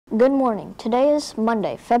Good morning. Today is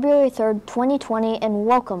Monday, February 3rd, 2020, and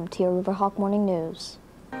welcome to your Riverhawk Morning News.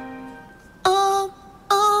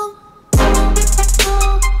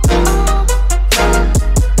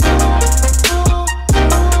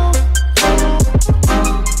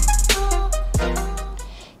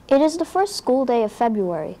 It is the first school day of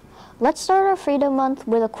February. Let's start our Freedom Month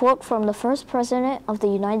with a quote from the first President of the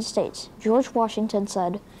United States. George Washington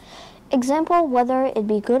said, "Example, whether it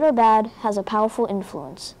be good or bad, has a powerful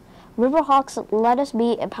influence. Riverhawks, let us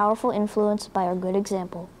be a powerful influence by our good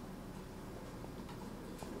example."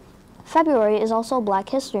 February is also Black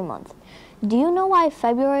History Month. Do you know why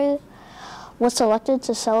February was selected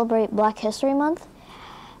to celebrate Black History Month?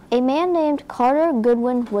 A man named Carter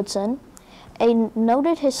Goodwin Woodson, a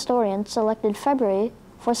noted historian, selected February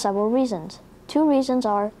for several reasons. Two reasons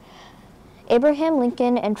are Abraham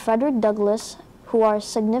Lincoln and Frederick Douglass, who are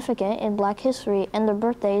significant in Black history, and their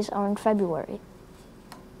birthdays are in February.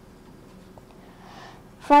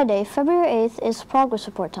 Friday, February 8th is progress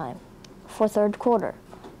report time for third quarter.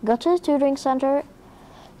 Go to the tutoring center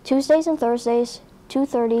Tuesdays and Thursdays,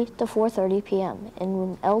 2:30 to 4:30 p.m. in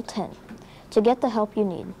room L10 to get the help you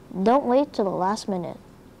need. Don't wait till the last minute.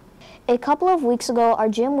 A couple of weeks ago, our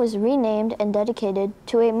gym was renamed and dedicated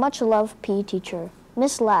to a much-loved PE teacher,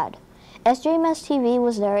 Miss Ladd. SJMS TV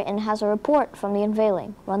was there and has a report from the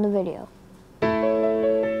unveiling. Run the video.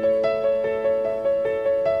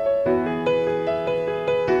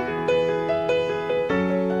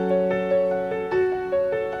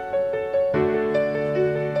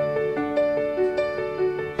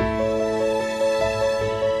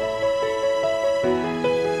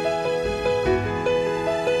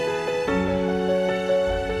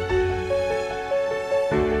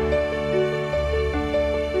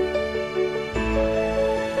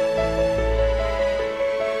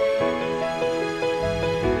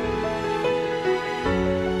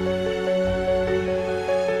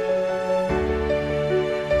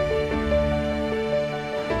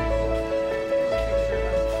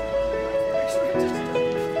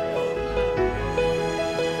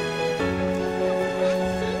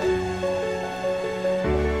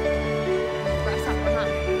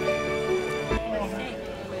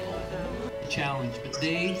 Challenge, but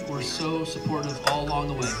they were so supportive all along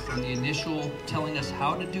the way, from the initial telling us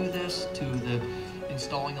how to do this to the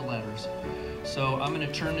installing the letters. So I'm going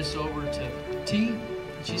to turn this over to T,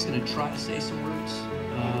 and she's going to try to say some words,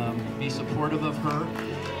 be supportive of her,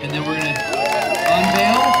 and then we're going to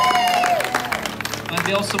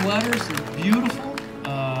unveil some letters. They're beautiful,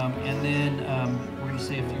 and then we're going to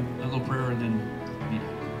say a little prayer, and then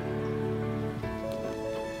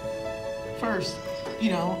First,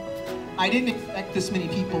 I didn't expect this many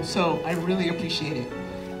people, so I really appreciate it.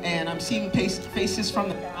 And I'm seeing faces from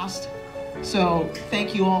the past, so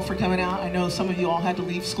thank you all for coming out. I know some of you all had to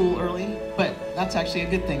leave school early, but that's actually a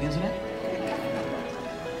good thing, isn't it?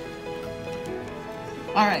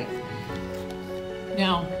 All right.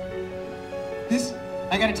 Now,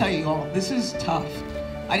 I gotta tell you all, this is tough.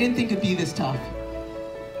 I didn't think it'd be this tough.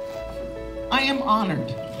 I am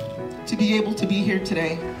honored to be able to be here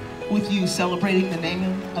today with you celebrating the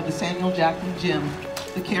naming of the Samuel Jackson Gym,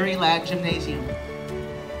 the Carrie Ladd Gymnasium.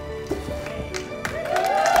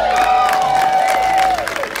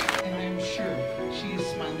 And I am sure she is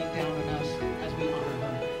smiling down on us as we honor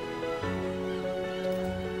her.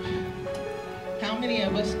 How many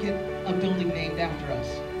of us get a building named after us?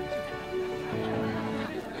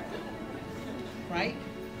 Right?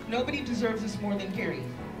 Nobody deserves this more than Carrie.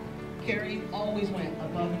 Carrie always went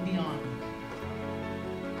above and beyond.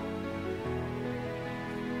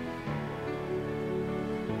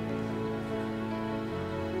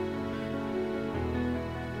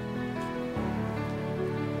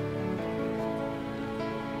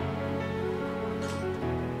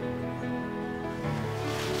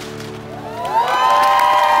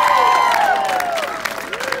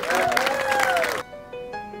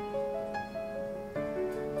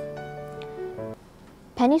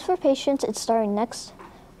 Pennies for Patients is starting next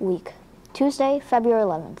week, Tuesday, February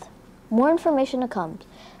 11th. More information to come.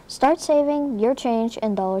 Start saving your change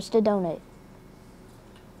and dollars to donate.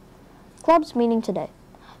 Clubs meeting today.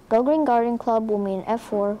 Go Green Garden Club will meet in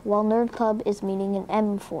F4, while Nerd Club is meeting in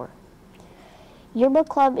M4. Yearbook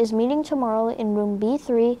Club is meeting tomorrow in room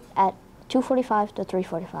B3 at 2:45 to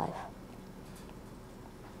 3:45.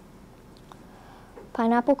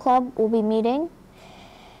 Pineapple Club will be meeting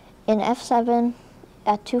in F7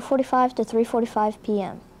 at 2:45 to 3:45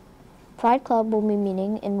 p.m. Pride Club will be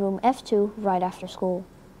meeting in room F2 right after school.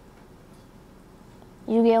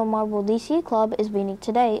 Yu-Gi-Oh! Marble DC Club is meeting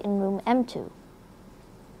today in room M2.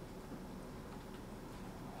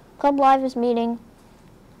 Club Live is meeting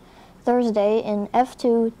Thursday in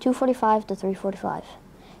F2 245 to 345.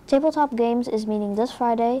 Tabletop Games is meeting this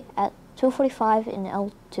Friday at 245 in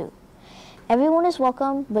L2. Everyone is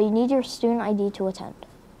welcome, but you need your student ID to attend.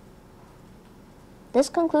 This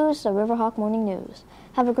concludes the Riverhawk Morning News.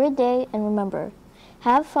 Have a great day, and remember,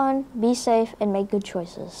 have fun, be safe, and make good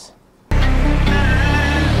choices.